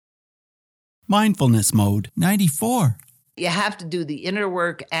Mindfulness Mode 94. You have to do the inner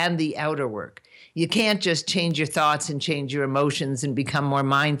work and the outer work. You can't just change your thoughts and change your emotions and become more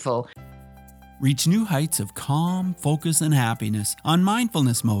mindful. Reach new heights of calm, focus, and happiness on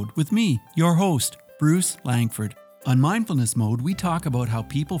Mindfulness Mode with me, your host, Bruce Langford. On Mindfulness Mode, we talk about how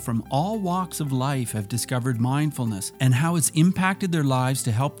people from all walks of life have discovered mindfulness and how it's impacted their lives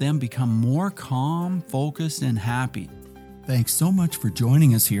to help them become more calm, focused, and happy. Thanks so much for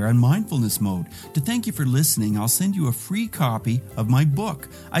joining us here on Mindfulness Mode. To thank you for listening, I'll send you a free copy of my book.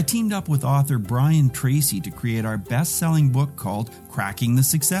 I teamed up with author Brian Tracy to create our best-selling book called Cracking the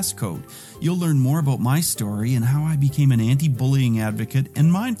Success Code. You'll learn more about my story and how I became an anti-bullying advocate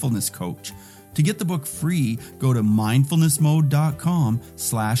and mindfulness coach. To get the book free, go to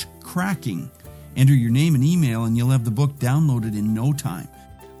mindfulnessmode.com/cracking. Enter your name and email and you'll have the book downloaded in no time.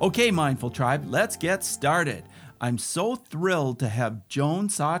 Okay, Mindful Tribe, let's get started. I'm so thrilled to have Joan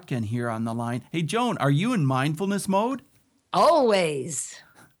Sotkin here on the line. Hey, Joan, are you in mindfulness mode? Always.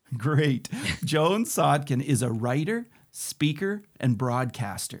 Great. Joan Sotkin is a writer, speaker, and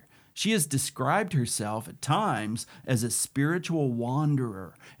broadcaster. She has described herself at times as a spiritual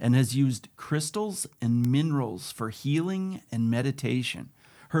wanderer and has used crystals and minerals for healing and meditation.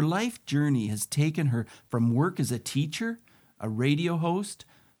 Her life journey has taken her from work as a teacher, a radio host,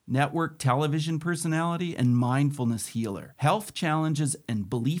 network television personality, and mindfulness healer. Health challenges and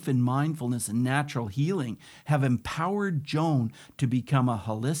belief in mindfulness and natural healing have empowered Joan to become a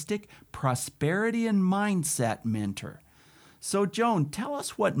holistic prosperity and mindset mentor. So, Joan, tell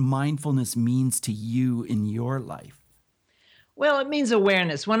us what mindfulness means to you in your life. Well, it means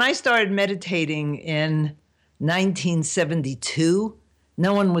awareness. When I started meditating in 1972,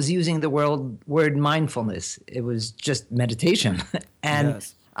 no one was using the word mindfulness. It was just meditation. And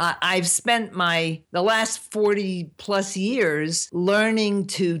yes. I've spent the last 40 plus years learning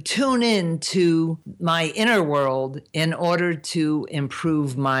to tune in to my inner world in order to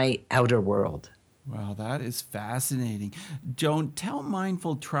improve my outer world. Wow, that is fascinating. Joan, tell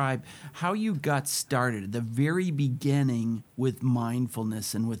Mindful Tribe how you got started at the very beginning with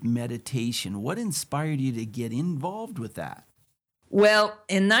mindfulness and with meditation. What inspired you to get involved with that? Well,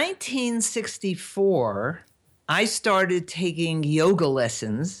 in 1964, I started taking yoga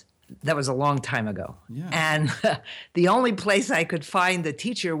lessons. That was a long time ago. Yeah. And the only place I could find the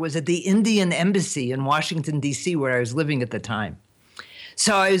teacher was at the Indian Embassy in Washington, D.C., where I was living at the time.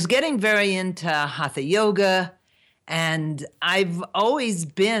 So I was getting very into Hatha Yoga, and I've always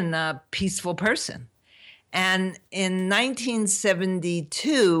been a peaceful person. And in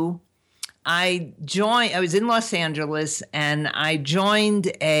 1972, I was in Los Angeles, and I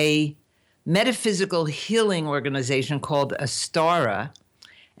joined a metaphysical healing organization called Astara,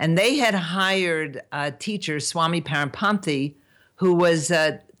 and they had hired a teacher, Swami Parampathy, who was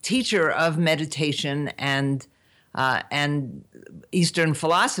a teacher of meditation and Eastern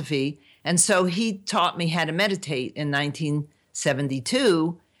philosophy, and so he taught me how to meditate in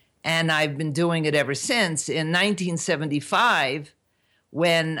 1972, and I've been doing it ever since. In 1975,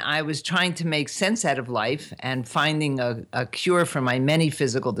 when I was trying to make sense out of life and finding a cure for my many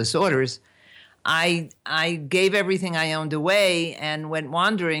physical disorders, I gave everything I owned away and went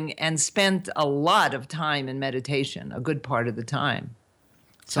wandering and spent a lot of time in meditation, a good part of the time.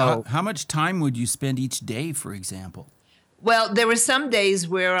 So how much time would you spend each day, for example? Well, there were some days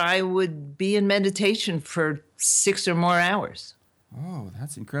where I would be in meditation for 6 or more hours. Oh,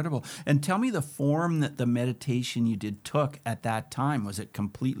 that's incredible. And tell me the form that the meditation you did took at that time. Was it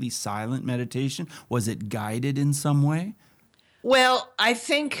completely silent meditation? Was it guided in some way? Well, I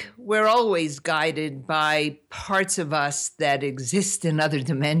think we're always guided by parts of us that exist in other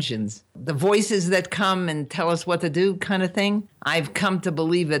dimensions. The voices that come and tell us what to do kind of thing. I've come to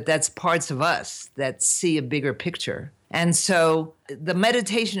believe that that's parts of us that see a bigger picture. And so the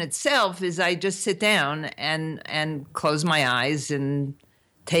meditation itself is I just sit down and close my eyes and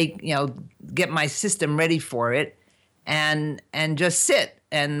get my system ready for it and just sit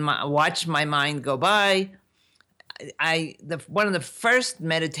and watch my mind go by. One of the first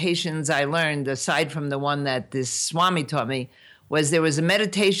meditations I learned, aside from the one that this Swami taught me, was there was a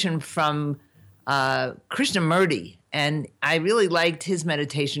meditation from Krishnamurti. And I really liked his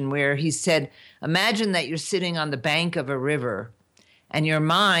meditation where he said, imagine that you're sitting on the bank of a river and your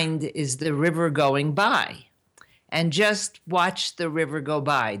mind is the river going by. And just watch the river go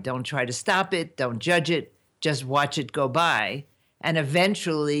by. Don't try to stop it. Don't judge it. Just watch it go by. And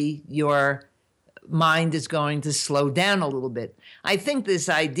eventually your mind is going to slow down a little bit. I think this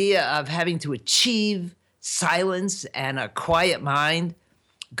idea of having to achieve silence and a quiet mind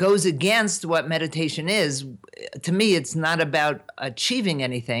goes against what meditation is. To me, it's not about achieving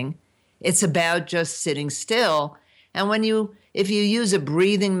anything. It's about just sitting still. And if you use a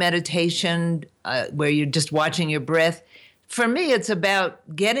breathing meditation where you're just watching your breath, for me, it's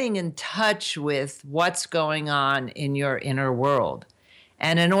about getting in touch with what's going on in your inner world.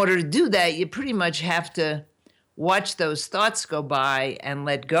 And in order to do that, you pretty much have to watch those thoughts go by and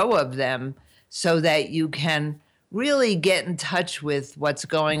let go of them so that you can really get in touch with what's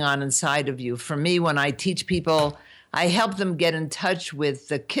going on inside of you. For me, when I teach people, I help them get in touch with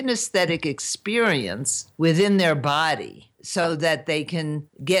the kinesthetic experience within their body so that they can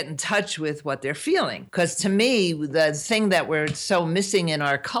get in touch with what they're feeling. Because to me, the thing that we're so missing in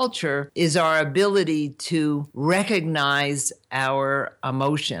our culture is our ability to recognize our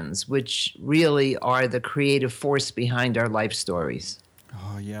emotions, which really are the creative force behind our life stories.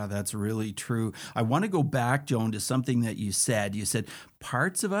 Oh, yeah, that's really true. I want to go back, Joan, to something that you said. You said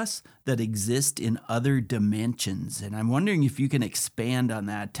parts of us that exist in other dimensions. And I'm wondering if you can expand on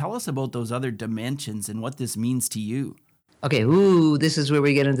that. Tell us about those other dimensions and what this means to you. Okay, this is where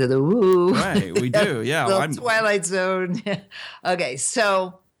we get into the woo. Right, we do, yeah. The Twilight Zone. Okay,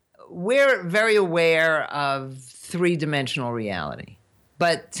 so we're very aware of three-dimensional reality.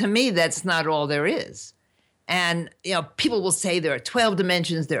 But to me, that's not all there is. And, people will say there are 12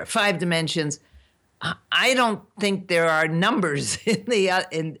 dimensions, there are 5 dimensions. I don't think there are numbers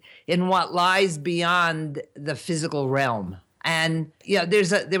in what lies beyond the physical realm. And,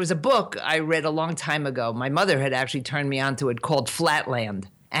 there was a book I read a long time ago. My mother had actually turned me onto it called Flatland.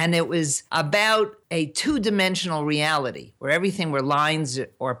 And it was about a 2-dimensional reality where everything were lines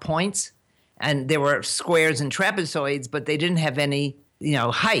or points. And there were squares and trapezoids, but they didn't have any,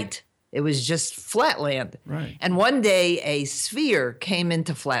 height. It was just flatland. Right. And one day a sphere came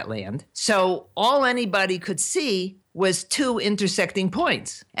into flatland. So all anybody could see was 2 intersecting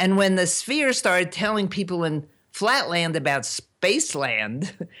points. And when the sphere started telling people in flatland about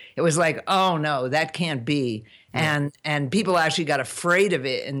spaceland, it was like, oh no, that can't be. Yeah. And people actually got afraid of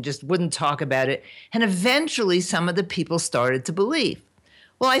it and just wouldn't talk about it. And eventually some of the people started to believe.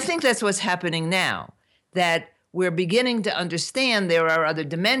 Well, I think that's what's happening now, that we're beginning to understand there are other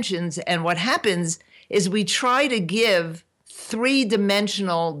dimensions. And what happens is we try to give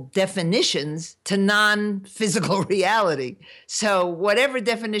 3-dimensional definitions to non-physical reality. So whatever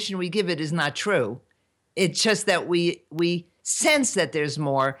definition we give it is not true. It's just that we sense that there's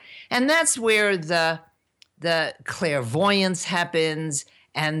more. And that's where the clairvoyance happens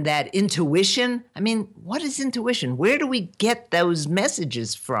and that intuition. I mean, what is intuition? Where do we get those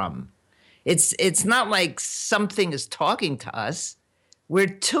messages from? It's not like something is talking to us. We're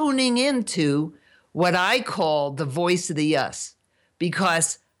tuning into what I call the voice of the us,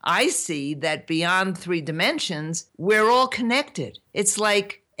 because I see that beyond 3 dimensions, we're all connected. It's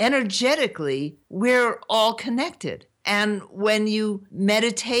like energetically, we're all connected. And when you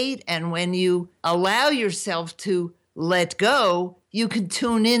meditate and when you allow yourself to let go, you can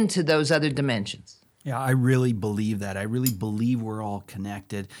tune into those other dimensions. Yeah, I really believe that. I really believe we're all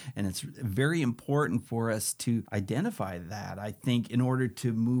connected, and it's very important for us to identify that, I think, in order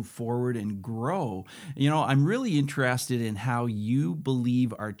to move forward and grow. I'm really interested in how you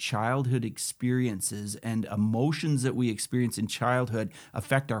believe our childhood experiences and emotions that we experience in childhood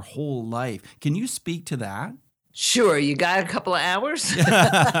affect our whole life. Can you speak to that? Sure. You got a couple of hours?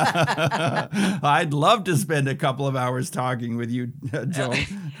 I'd love to spend a couple of hours talking with you, Joan.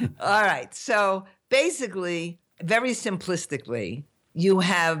 All right. So basically, very simplistically, you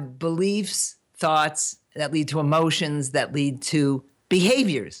have beliefs, thoughts that lead to emotions, that lead to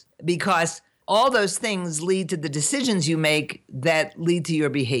behaviors, because all those things lead to the decisions you make that lead to your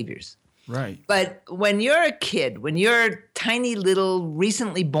behaviors. Right. But when you're a kid, when you're tiny little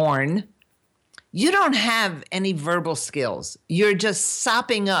recently born, you don't have any verbal skills. You're just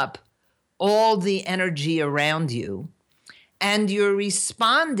sopping up all the energy around you, and you're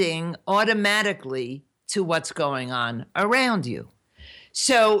responding automatically to what's going on around you.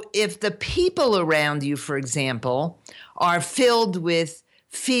 So if the people around you, for example, are filled with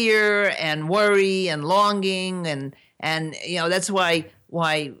fear and worry and longing, and that's why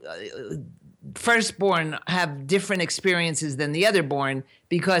firstborn have different experiences than the otherborn,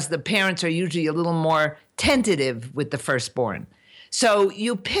 because the parents are usually a little more tentative with the firstborn. So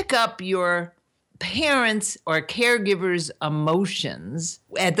you pick up your parents' or caregivers' emotions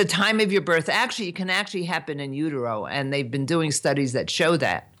at the time of your birth. Actually, it can actually happen in utero, and they've been doing studies that show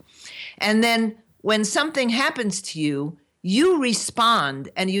that. And then when something happens to you, you respond,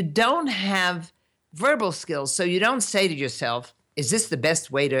 and you don't have verbal skills. So you don't say to yourself, is this the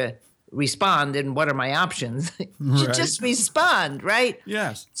best way to respond, and what are my options? You just respond, right?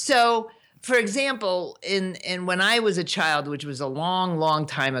 Yes. So for example, in when I was a child, which was a long, long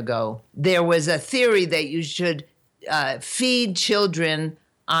time ago, there was a theory that you should feed children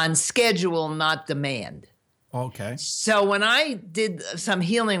on schedule, not demand. Okay. So when I did some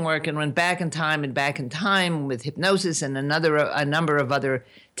healing work and went back in time with hypnosis and a number of other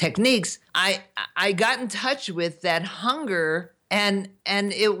techniques, I got in touch with that hunger, and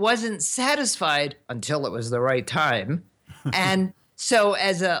it wasn't satisfied until it was the right time. And so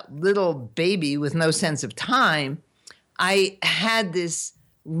as a little baby with no sense of time, I had this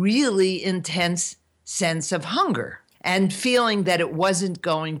really intense sense of hunger and feeling that it wasn't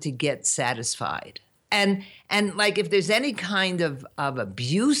going to get satisfied. And like if there's any kind of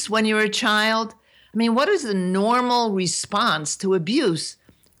abuse when you're a child, I mean, what is the normal response to abuse?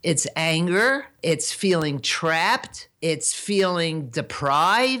 It's anger, it's feeling trapped, it's feeling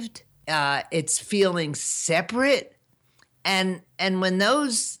deprived, it's feeling separate. And when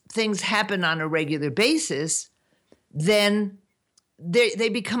those things happen on a regular basis, then they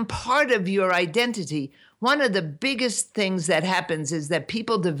become part of your identity. One of the biggest things that happens is that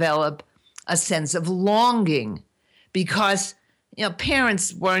people develop a sense of longing because,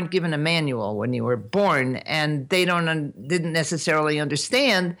 parents weren't given a manual when you were born, and they didn't necessarily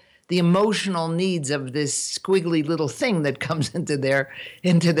understand the emotional needs of this squiggly little thing that comes into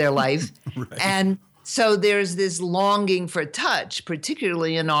their life. Right. And so there's this longing for touch,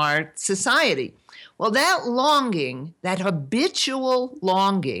 particularly in our society. Well, that longing, that habitual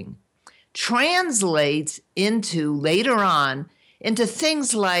longing, translates later on into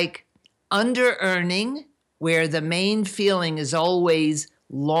things like under-earning, where the main feeling is always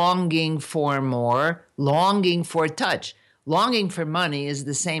longing for more, longing for touch. Longing for money is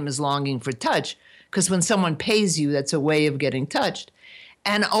the same as longing for touch, because when someone pays you, that's a way of getting touched.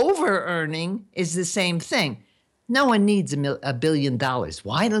 And over-earning is the same thing. No one needs $1 billion.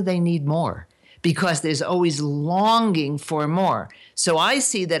 Why do they need more? Because there's always longing for more. So I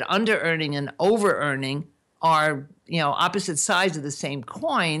see that under-earning and over-earning are, opposite sides of the same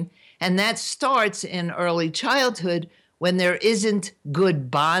coin. And that starts in early childhood when there isn't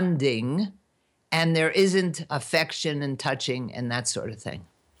good bonding and there isn't affection and touching and that sort of thing.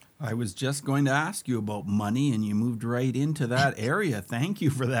 I was just going to ask you about money, and you moved right into that area. Thank you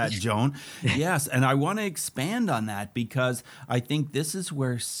for that, Joan. Yes, and I want to expand on that because I think this is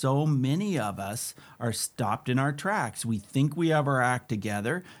where so many of us are stopped in our tracks. We think we have our act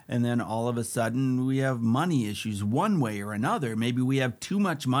together, and then all of a sudden we have money issues one way or another. Maybe we have too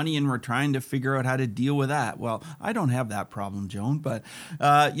much money and we're trying to figure out how to deal with that. Well, I don't have that problem, Joan, but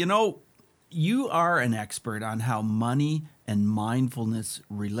you are an expert on how money and mindfulness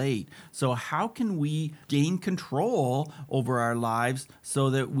relate. So how can we gain control over our lives so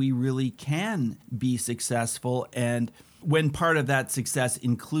that we really can be successful, and when part of that success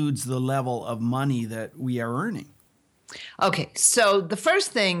includes the level of money that we are earning? Okay, so the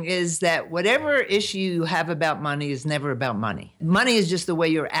first thing is that whatever issue you have about money is never about money. Money is just the way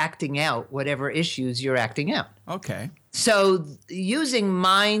you're acting out whatever issues you're acting out. Okay. So using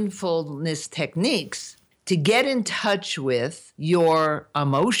mindfulness techniques to get in touch with your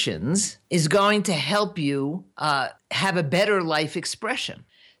emotions is going to help you have a better life expression.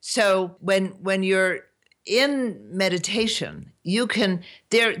 So when you're in meditation, you can,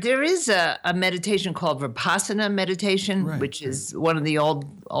 there is a meditation called Vipassana meditation, right, which is one of the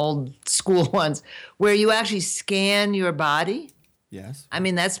old school ones, where you actually scan your body. Yes. I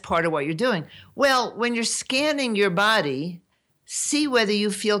mean, that's part of what you're doing. Well, when you're scanning your body, see whether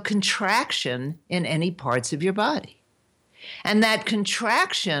you feel contraction in any parts of your body. And that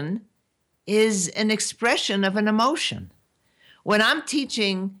contraction is an expression of an emotion. When I'm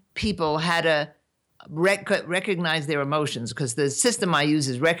teaching people how to recognize their emotions, because the system I use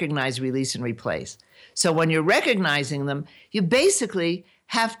is recognize, release, and replace. So when you're recognizing them, you basically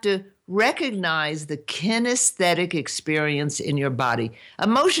have to recognize the kinesthetic experience in your body.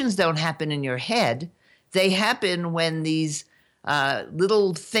 Emotions don't happen in your head. They happen when these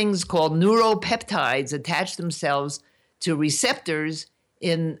little things called neuropeptides attach themselves to receptors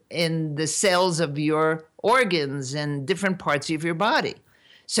in the cells of your organs and different parts of your body.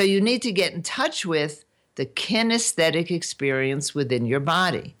 So you need to get in touch with the kinesthetic experience within your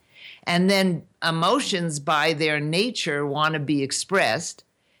body. And then emotions by their nature want to be expressed.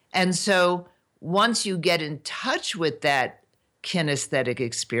 And so once you get in touch with that kinesthetic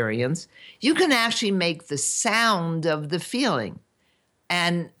experience, you can actually make the sound of the feeling.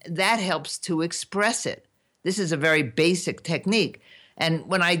 And that helps to express it. This is a very basic technique. And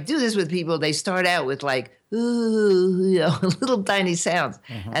when I do this with people, they start out with like, ooh, little tiny sounds.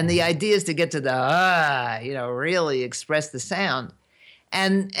 And the idea is to get to the, really express the sound.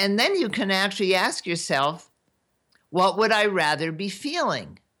 And then you can actually ask yourself, what would I rather be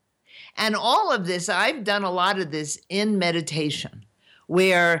feeling? And all of this, I've done a lot of this in meditation,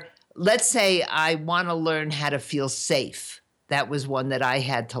 where let's say I want to learn how to feel safe. That was one that I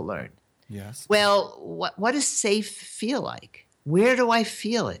had to learn. Yes. Well, what does safe feel like? Where do I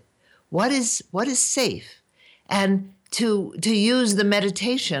feel it? What is safe? And to use the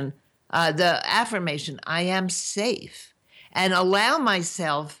meditation, the affirmation, I am safe, and allow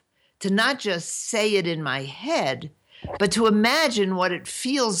myself to not just say it in my head, but to imagine what it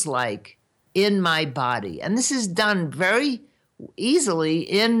feels like in my body. And this is done very easily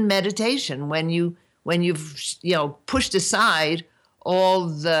in meditation when you've pushed aside all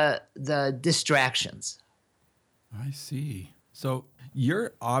the distractions. I see. So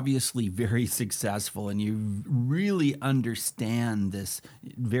you're obviously very successful and you really understand this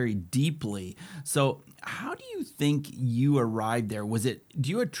very deeply. So how do you think you arrived there? Do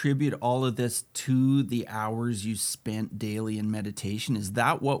you attribute all of this to the hours you spent daily in meditation? Is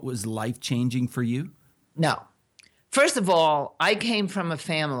that what was life-changing for you? No. First of all, I came from a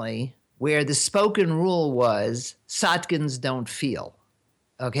family where the spoken rule was Satkins don't feel.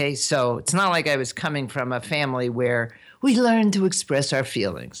 Okay, so it's not like I was coming from a family where we learn to express our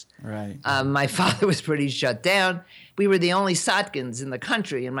feelings. Right. My father was pretty shut down. We were the only Satkins in the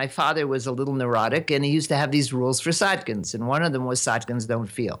country, and my father was a little neurotic, and he used to have these rules for Satkins, and one of them was Satkins don't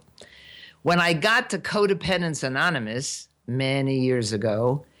feel. When I got to Codependence Anonymous many years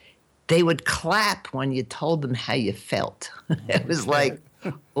ago, they would clap when you told them how you felt. It was like,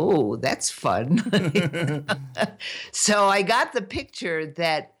 oh, that's fun. So I got the picture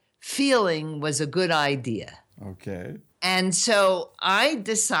that feeling was a good idea. Okay. And so I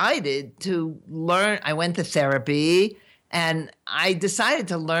decided to learn. I went to therapy and I decided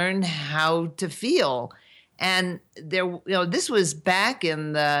to learn how to feel. And this was back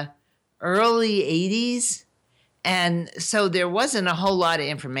in the early 80s. And so there wasn't a whole lot of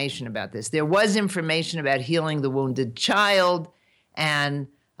information about this. There was information about healing the wounded child and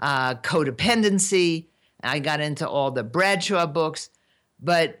codependency. I got into all the Bradshaw books,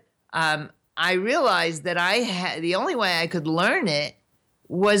 but I realized that the only way I could learn it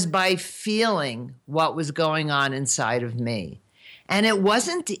was by feeling what was going on inside of me. And it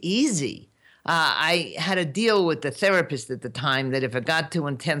wasn't easy. I had a deal with the therapist at the time that if it got too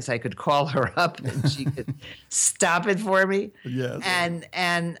intense, I could call her up and she could stop it for me. Yes.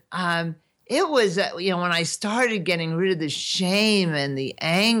 And it was, when I started getting rid of the shame and the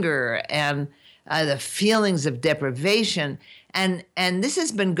anger and the feelings of deprivation, and this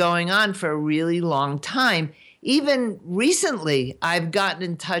has been going on for a really long time. Even recently, I've gotten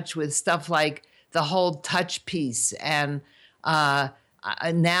in touch with stuff like the whole touch piece, and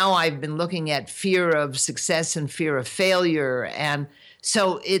now I've been looking at fear of success and fear of failure. And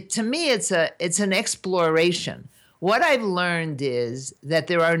so to me, it's an exploration. What I've learned is that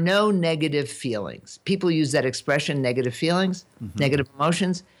there are no negative feelings. People use that expression, negative feelings, negative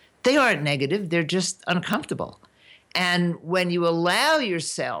emotions. They aren't negative. They're just uncomfortable. And when you allow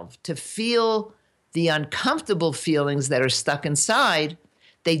yourself to feel the uncomfortable feelings that are stuck inside,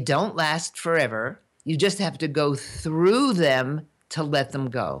 they don't last forever. You just have to go through them to let them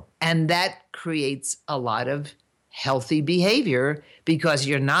go. And that creates a lot of healthy behavior because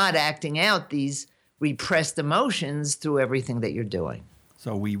you're not acting out these repressed emotions through everything that you're doing.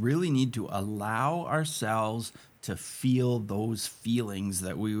 So we really need to allow ourselves to feel those feelings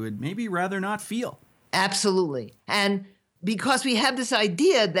that we would maybe rather not feel. Absolutely. And because we have this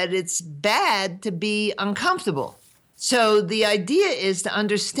idea that it's bad to be uncomfortable. So the idea is to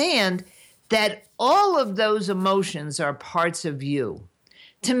understand that all of those emotions are parts of you.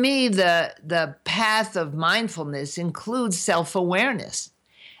 To me, the path of mindfulness includes self-awareness.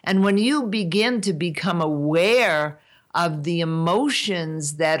 And when you begin to become aware of the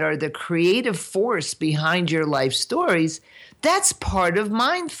emotions that are the creative force behind your life stories, that's part of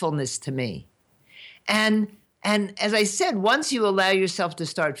mindfulness to me. And as I said, once you allow yourself to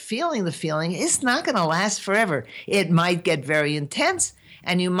start feeling the feeling, it's not going to last forever. It might get very intense,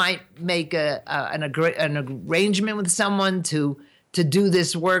 and you might make an arrangement with someone to do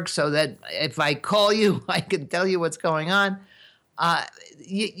this work so that if I call you, I can tell you what's going on.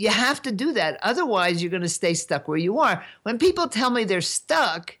 You have to do that. Otherwise, you're going to stay stuck where you are. When people tell me they're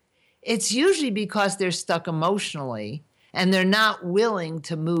stuck, it's usually because they're stuck emotionally and they're not willing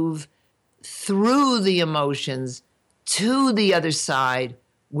to move through the emotions to the other side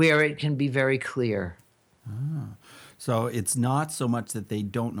where it can be very clear. So it's not so much that they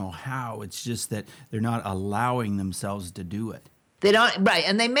don't know how, it's just that they're not allowing themselves to do it. They don't, right,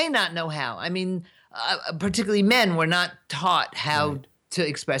 and they may not know how. I mean, particularly men were not taught how to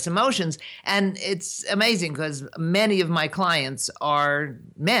express emotions. And it's amazing because many of my clients are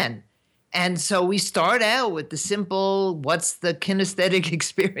men. And so we start out with the simple, what's the kinesthetic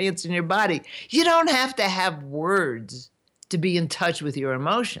experience in your body? You don't have to have words to be in touch with your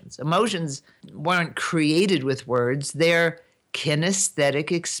emotions. Emotions weren't created with words. They're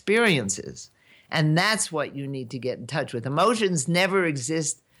kinesthetic experiences. And that's what you need to get in touch with. Emotions never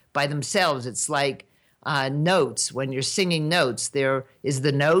exist by themselves. It's like notes. When you're singing notes, there is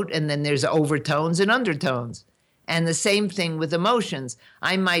the note, and then there's overtones and undertones. And the same thing with emotions.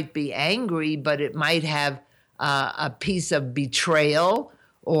 I might be angry, but it might have a piece of betrayal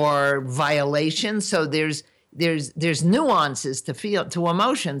or violation. So there's nuances to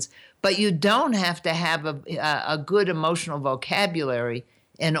emotions, but you don't have to have a good emotional vocabulary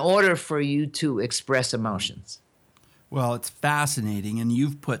in order for you to express emotions. Well, it's fascinating, and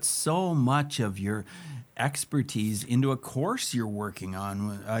you've put so much of your expertise into a course you're working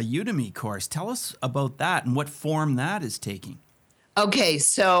on, a Udemy course. Tell us about that and what form that is taking. Okay,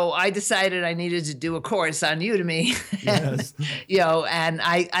 so I decided I needed to do a course on Udemy. Yes. And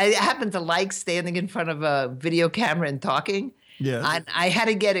I happen to like standing in front of a video camera and talking. Yes. I had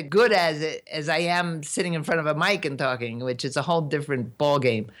to get it good as I am sitting in front of a mic and talking, which is a whole different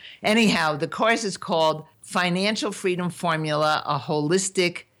ballgame. Anyhow, the course is called Financial Freedom Formula, a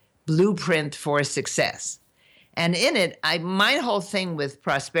Holistic Blueprint for Success. And in it, my whole thing with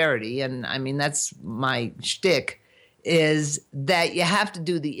prosperity, and I mean, that's my shtick, is that you have to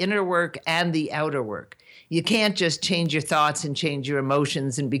do the inner work and the outer work. You can't just change your thoughts and change your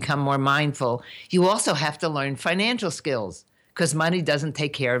emotions and become more mindful. You also have to learn financial skills because money doesn't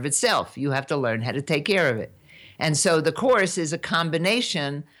take care of itself. You have to learn how to take care of it. And so the course is a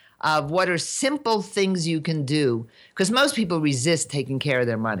combination of what are simple things you can do, because most people resist taking care of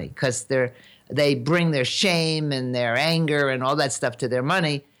their money because they bring their shame and their anger and all that stuff to their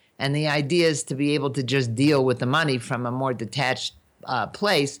money. And the idea is to be able to just deal with the money from a more detached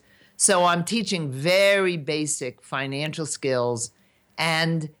place. So I'm teaching very basic financial skills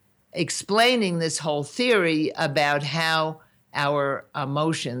and explaining this whole theory about how our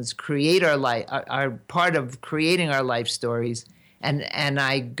emotions create our life, are part of creating our life stories. And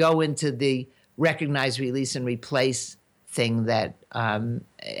I go into the recognize, release, and replace thing that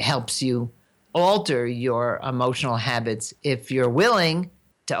helps you alter your emotional habits if you're willing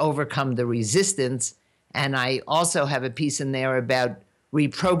to overcome the resistance. And I also have a piece in there about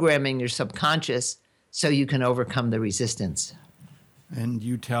reprogramming your subconscious so you can overcome the resistance. And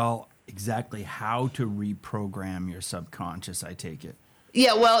you tell exactly how to reprogram your subconscious, I take it.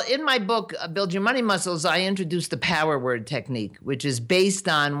 Yeah, well, in my book, Build Your Money Muscles, I introduced the power word technique, which is based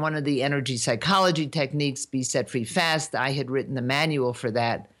on one of the energy psychology techniques, Be Set Free Fast. I had written the manual for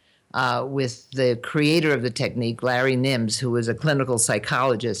that with the creator of the technique, Larry Nims, who was a clinical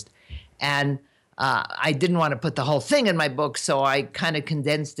psychologist. And I didn't want to put the whole thing in my book, so I kind of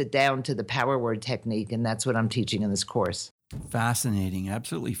condensed it down to the power word technique, and that's what I'm teaching in this course. Fascinating,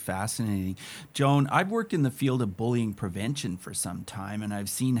 absolutely fascinating. Joan, I've worked in the field of bullying prevention for some time, and I've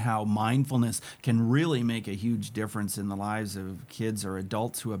seen how mindfulness can really make a huge difference in the lives of kids or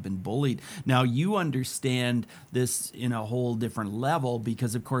adults who have been bullied. Now, you understand this in a whole different level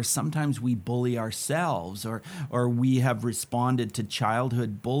because, of course, sometimes we bully ourselves or we have responded to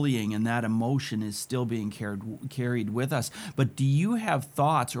childhood bullying, and that emotion is still being carried with us. But do you have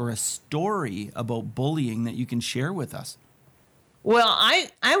thoughts or a story about bullying that you can share with us? Well,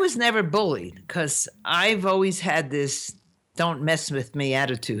 I was never bullied because I've always had this don't mess with me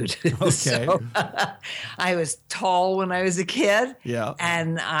attitude. Okay. So, I was tall when I was a kid. Yeah.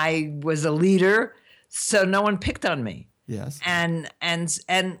 And I was a leader, so no one picked on me. Yes. And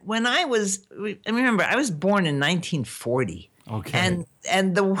when I remember, I was born in 1940. Okay.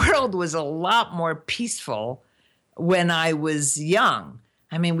 And the world was a lot more peaceful when I was young.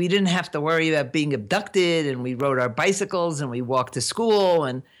 I mean, we didn't have to worry about being abducted, and we rode our bicycles and we walked to school,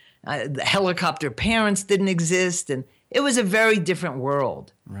 and the helicopter parents didn't exist. And it was a very different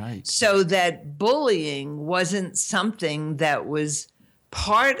world. Right. So that bullying wasn't something that was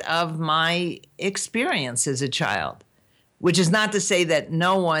part of my experience as a child, which is not to say that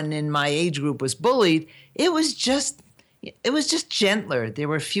no one in my age group was bullied. It was just gentler. There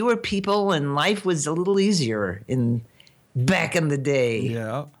were fewer people, and life was a little easier back in the day.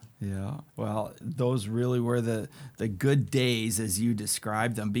 Yeah, yeah. Well, those really were the good days as you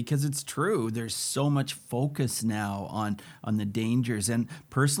described them, because it's true. There's so much focus now on the dangers. And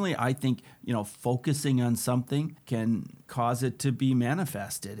personally, I think, focusing on something can cause it to be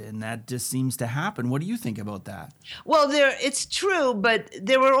manifested. And that just seems to happen. What do you think about that? Well, it's true, but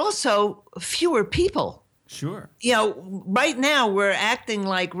there were also fewer people. Sure. Right now we're acting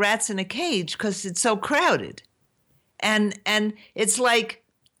like rats in a cage because it's so crowded. And it's like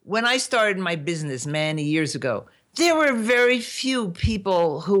when I started my business many years ago, there were very few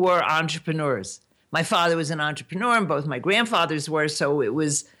people who were entrepreneurs. My father was an entrepreneur and both my grandfathers were, so it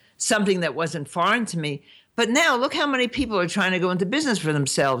was something that wasn't foreign to me. But now look how many people are trying to go into business for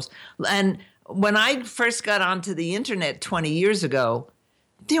themselves. And when I first got onto the internet 20 years ago,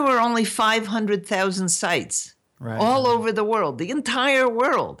 there were only 500,000 sites all over the world, the entire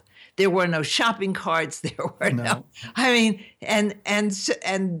world. There were no shopping carts. There were no. I mean, and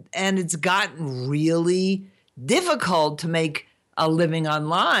it's gotten really difficult to make a living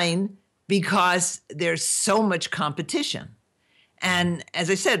online because there's so much competition. And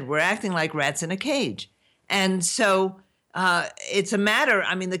as I said, we're acting like rats in a cage. And so it's a matter.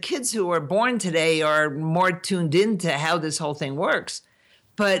 I mean, the kids who are born today are more tuned into how this whole thing works.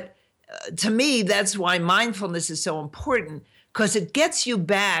 But to me, that's why mindfulness is so important, because it gets you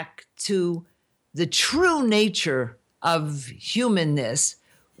back to the true nature of humanness,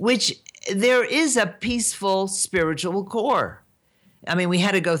 which there is a peaceful spiritual core. I mean, we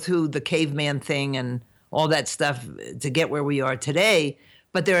had to go through the caveman thing and all that stuff to get where we are today,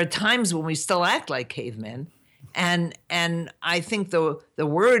 but there are times when we still act like cavemen. And I think the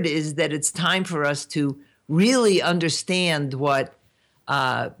word is that it's time for us to really understand what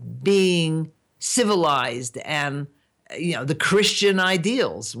being civilized and the Christian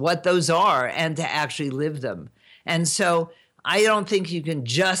ideals, what those are, and to actually live them. And so I don't think you can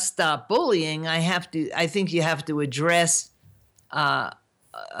just stop bullying. I think you have to address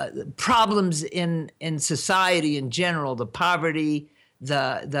problems in society in general, the poverty,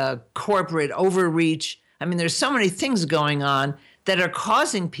 the corporate overreach. I mean, there's so many things going on that are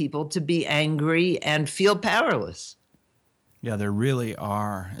causing people to be angry and feel powerless. Yeah, there really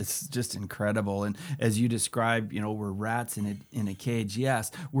are. It's just incredible. And as you described, we're rats in a cage. Yes,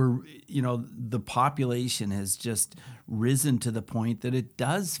 the population has just risen to the point that it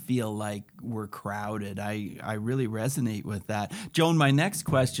does feel like we're crowded. I really resonate with that. Joan, my next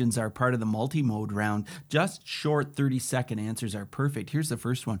questions are part of the multi-mode round. Just short 30-second answers are perfect. Here's the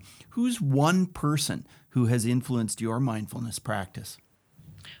first one. Who's one person who has influenced your mindfulness practice?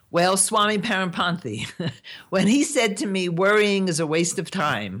 Well, Swami Parampathy, when he said to me, worrying is a waste of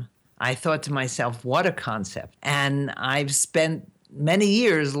time, I thought to myself, what a concept. And I've spent many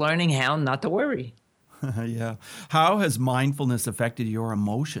years learning how not to worry. Yeah. How has mindfulness affected your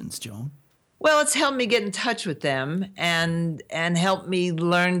emotions, Joan? Well, it's helped me get in touch with them and helped me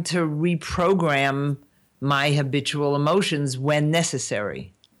learn to reprogram my habitual emotions when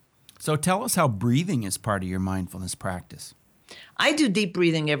necessary. So tell us how breathing is part of your mindfulness practice. I do deep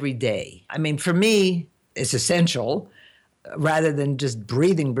breathing every day. I mean, for me, it's essential rather than just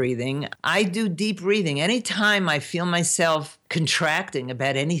breathing. I do deep breathing. Anytime I feel myself contracting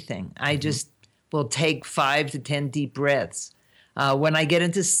about anything, I just will take 5 to 10 deep breaths. When I get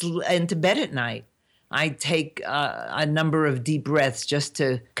into bed at night, I take a number of deep breaths just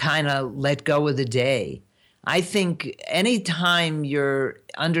to kind of let go of the day. I think anytime you're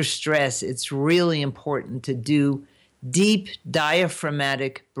under stress, it's really important to do deep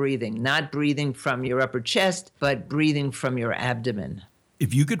diaphragmatic breathing, not breathing from your upper chest, but breathing from your abdomen.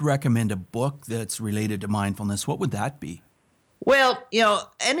 If you could recommend a book that's related to mindfulness, what would that be? Well,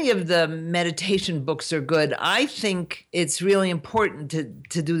 any of the meditation books are good. I think it's really important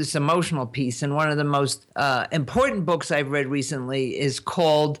to do this emotional piece. And one of the most important books I've read recently is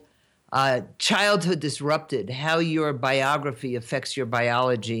called Childhood Disrupted, How Your Biography Affects Your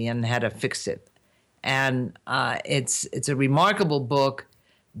Biology and How to Fix It. And it's a remarkable book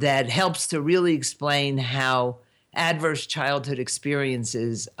that helps to really explain how adverse childhood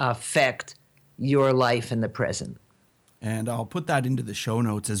experiences affect your life in the present. And I'll put that into the show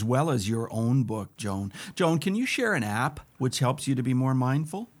notes as well as your own book, Joan. Joan, can you share an app which helps you to be more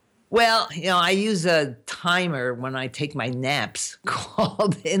mindful? Well, I use a timer when I take my naps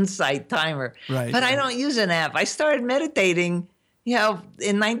called Insight Timer. Right. But I don't use an app. I started meditating in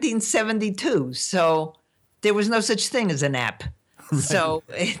 1972. So there was no such thing as an app. Right. So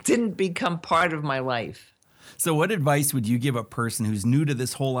it didn't become part of my life. So what advice would you give a person who's new to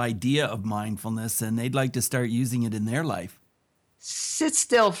this whole idea of mindfulness and they'd like to start using it in their life? Sit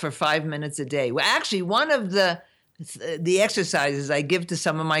still for 5 minutes a day. Well, actually, one of the exercises I give to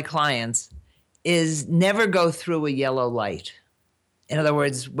some of my clients is never go through a yellow light. In other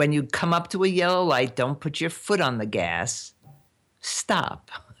words, when you come up to a yellow light, don't put your foot on the gas.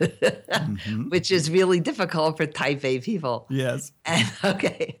 Stop, which is really difficult for type A people. Yes.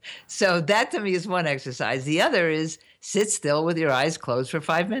 Okay. So that to me is one exercise. The other is sit still with your eyes closed for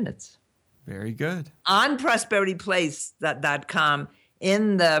 5 minutes. Very good. On prosperityplace.com,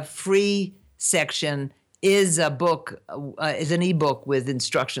 in the free section, is a book, is an ebook with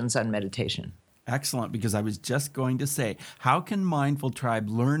instructions on meditation. Excellent, because I was just going to say, how can Mindful Tribe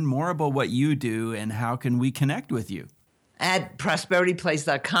learn more about what you do, and how can we connect with you? At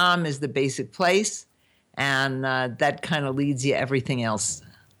prosperityplace.com is the basic place, and that kind of leads you everything else.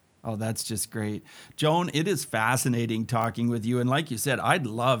 Oh, that's just great. Joan, it is fascinating talking with you. And like you said, I'd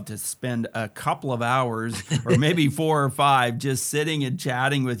love to spend a couple of hours or maybe 4 or 5 just sitting and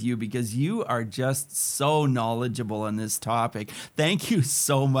chatting with you, because you are just so knowledgeable on this topic. Thank you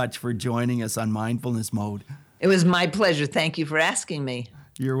so much for joining us on Mindfulness Mode. It was my pleasure. Thank you for asking me.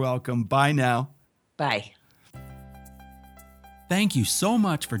 You're welcome. Bye now. Bye. Thank you so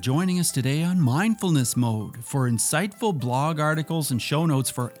much for joining us today on Mindfulness Mode. For insightful blog articles and show notes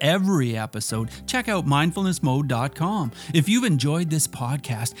for every episode, check out mindfulnessmode.com. If you've enjoyed this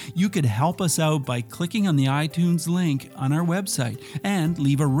podcast, you could help us out by clicking on the iTunes link on our website and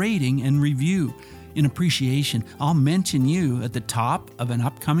leave a rating and review. In appreciation, I'll mention you at the top of an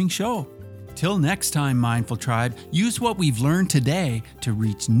upcoming show. Till next time, Mindful Tribe, use what we've learned today to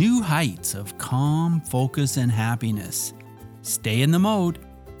reach new heights of calm, focus, and happiness. Stay in the mode.